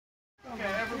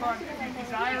on. If you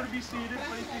desire to be seated,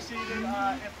 please be seated.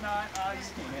 If not,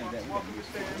 you're welcome to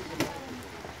stand.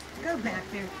 Go back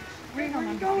there. Where are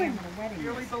you going?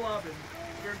 Dearly beloved,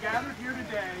 we are gathered here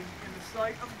today in the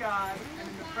sight of God and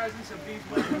in the presence of these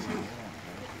witnesses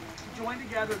to join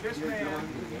together this man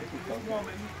and this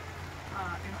woman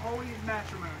in holy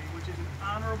matrimony, which is an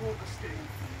honorable estate.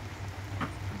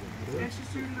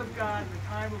 Instituted of God in the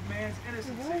time of man's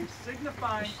innocency,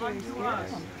 signifying unto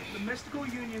us the mystical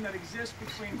union that exists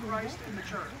between Christ and the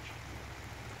church.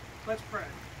 Let's pray.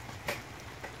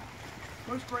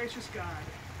 Most gracious God,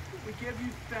 we give you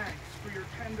thanks for your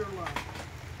tender love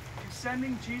in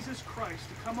sending Jesus Christ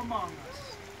to come among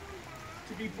us,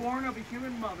 to be born of a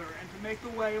human mother and to make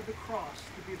the way of the cross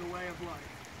to be the way of life.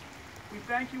 We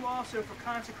thank you also for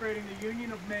consecrating the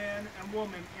union of man and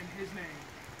woman in his name.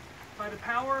 By the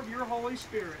power of your Holy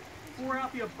Spirit, pour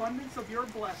out the abundance of your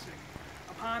blessing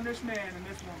upon this man and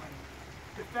this woman.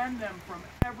 Defend them from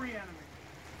every enemy.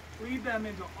 Lead them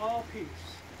into all peace.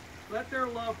 Let their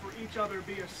love for each other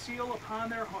be a seal upon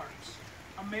their hearts,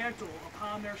 a mantle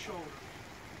upon their shoulders,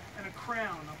 and a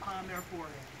crown upon their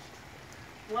foreheads.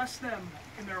 Bless them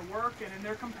in their work and in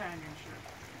their companionship,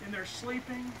 in their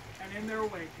sleeping and in their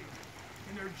waking,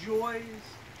 in their joys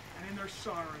and in their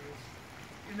sorrows,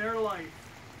 in their life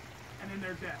and in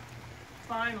their death.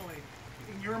 Finally,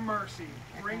 in your mercy,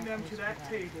 bring them to that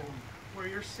table where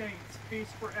your saints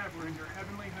feast forever in your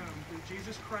heavenly home through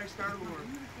Jesus Christ our Lord,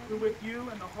 who with you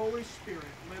and the Holy Spirit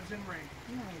lives and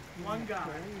reigns, one God,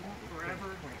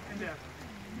 forever and ever.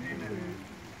 Amen.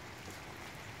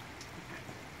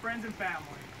 Friends and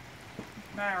family,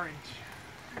 marriage.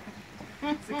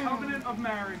 The covenant of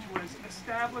marriage was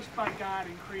established by God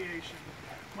in creation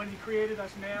when he created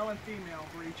us male and female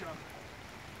for each other.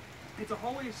 It's a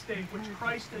holy estate which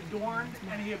Christ adorned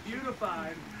and he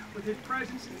beautified with his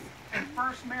presence and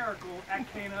first miracle at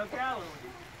Cana of Galilee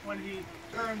when he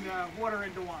turned water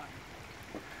into wine.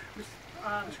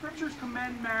 The scriptures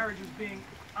commend marriage as being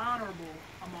honorable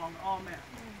among all men.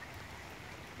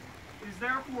 It is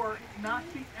therefore not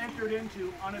to be entered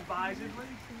into unadvisedly,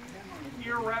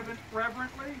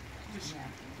 irreverently,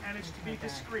 and is to be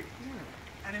discreet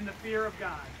and in the fear of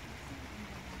God.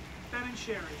 Ben and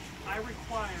Sherry, I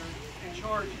require and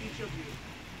charge each of you,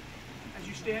 as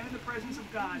you stand in the presence of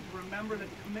God, to remember that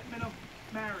the commitment of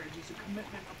marriage is a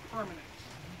commitment of permanence.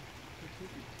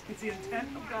 It's the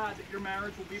intent of God that your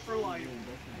marriage will be for life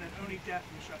and that only death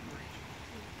will separate you.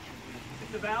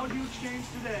 If the vows you exchange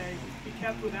today be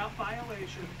kept without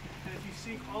violation, and if you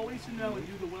seek always to know and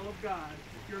do the will of God,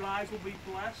 your lives will be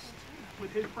blessed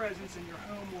with his presence and your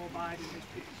home will abide in his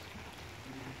peace.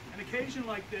 An occasion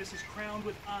like this is crowned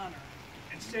with honor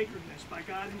and sacredness by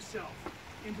God himself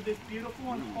into this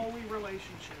beautiful and holy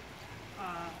relationship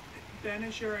Ben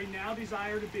and Sherry now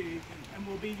desire to be and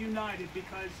will be united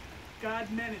because God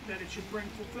meant it that it should bring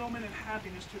fulfillment and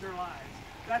happiness to their lives.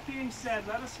 That being said,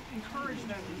 let us encourage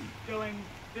them going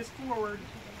this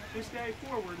day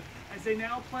forward, as they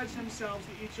now pledge themselves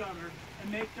to each other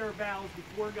and make their vows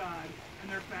before God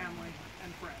and their family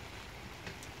and friends.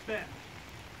 Ben,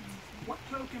 what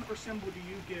token or symbol do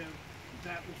you give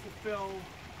that will fulfill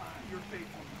your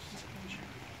faithfulness to Sherry?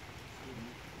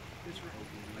 This ring.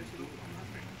 Place it on her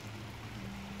finger.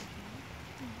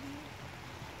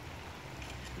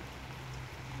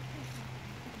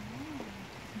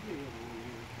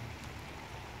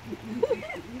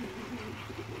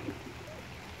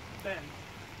 Ben,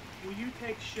 will you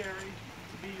take Sherry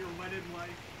to be your wedded wife,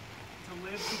 to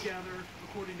live together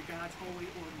according to God's holy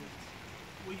ordinance?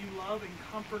 Will you love and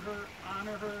comfort her,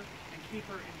 honor her, and keep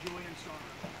her in joy and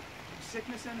sorrow, in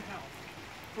sickness and health,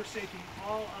 forsaking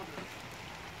all others,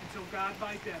 until God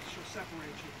by death shall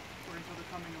separate you, or until the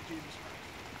coming of Jesus Christ?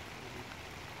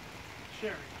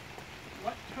 Sherry,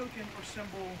 what token or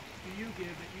symbol do you give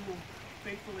that you will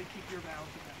faithfully keep your vows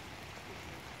to God?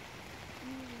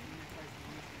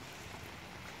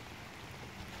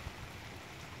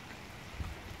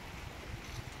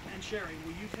 And Sherry,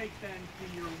 will you take Ben to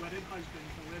be your wedded husband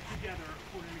to live together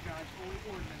according to God's holy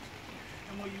ordinances?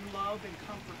 And will you love and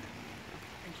comfort him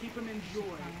and keep him in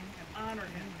joy and honor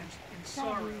him in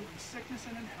sorrow, in sickness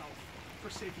and in health,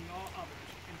 forsaking all others,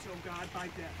 until God by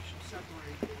death shall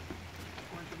separate you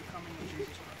according to the coming of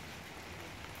Jesus Christ?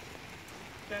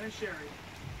 Ben and Sherry,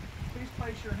 please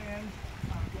place your hand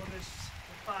on this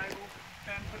Bible.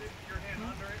 Ben, put your hand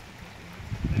under it.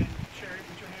 Then Sherry,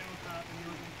 put your hand on top and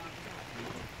yours on top of it.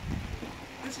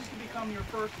 This is to become your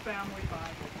first family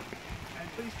Bible. And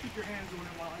please keep your hands on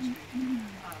it while I speak.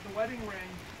 The wedding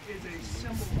ring is a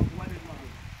symbol of wedded love.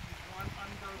 It's one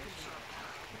unbroken circle.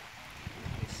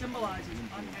 It symbolizes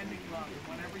unending love.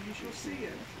 Whenever you shall see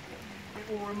it, It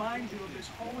will remind you of this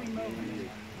holy moment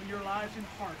when your lives and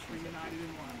hearts were united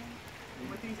in one.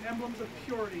 With these emblems of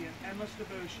purity and endless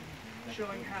devotion,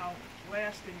 showing how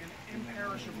lasting and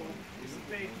imperishable is the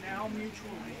faith now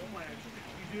mutually pledged,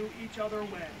 you do each other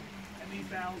wed, and these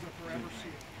vows are forever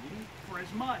sealed. For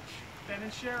as much Ben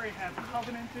and Sherry have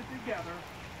covenanted together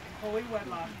in holy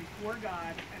wedlock before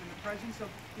God and in the presence of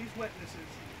these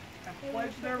witnesses, have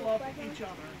pledged their love to each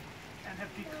other, and have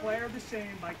declared the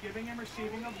same by giving and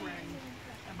receiving of rings,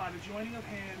 and by the joining of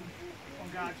hands on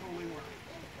God's holy word.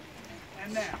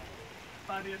 And now,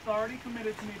 by the authority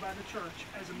committed to me by the church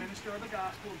as a minister of the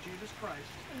gospel of Jesus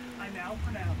Christ, I now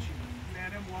pronounce you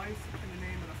man and wife in the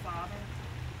name of the Father,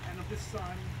 and of the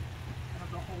Son, and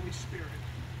of the Holy Spirit.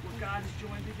 What God has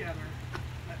joined together,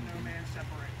 let no man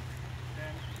separate.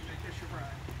 Then make this your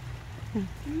bride.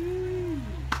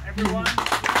 Everyone,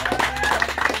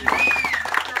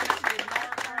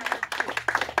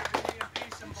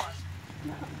 peace and blessing.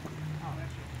 Oh,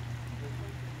 that's you.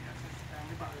 Yes, it's the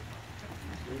family Bible.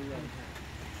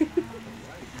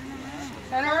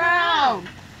 Turn around.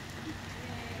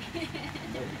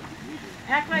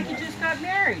 Act like you just got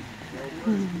married.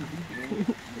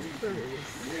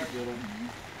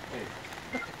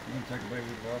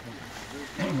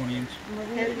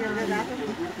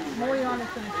 Muy on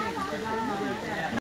it's going to take.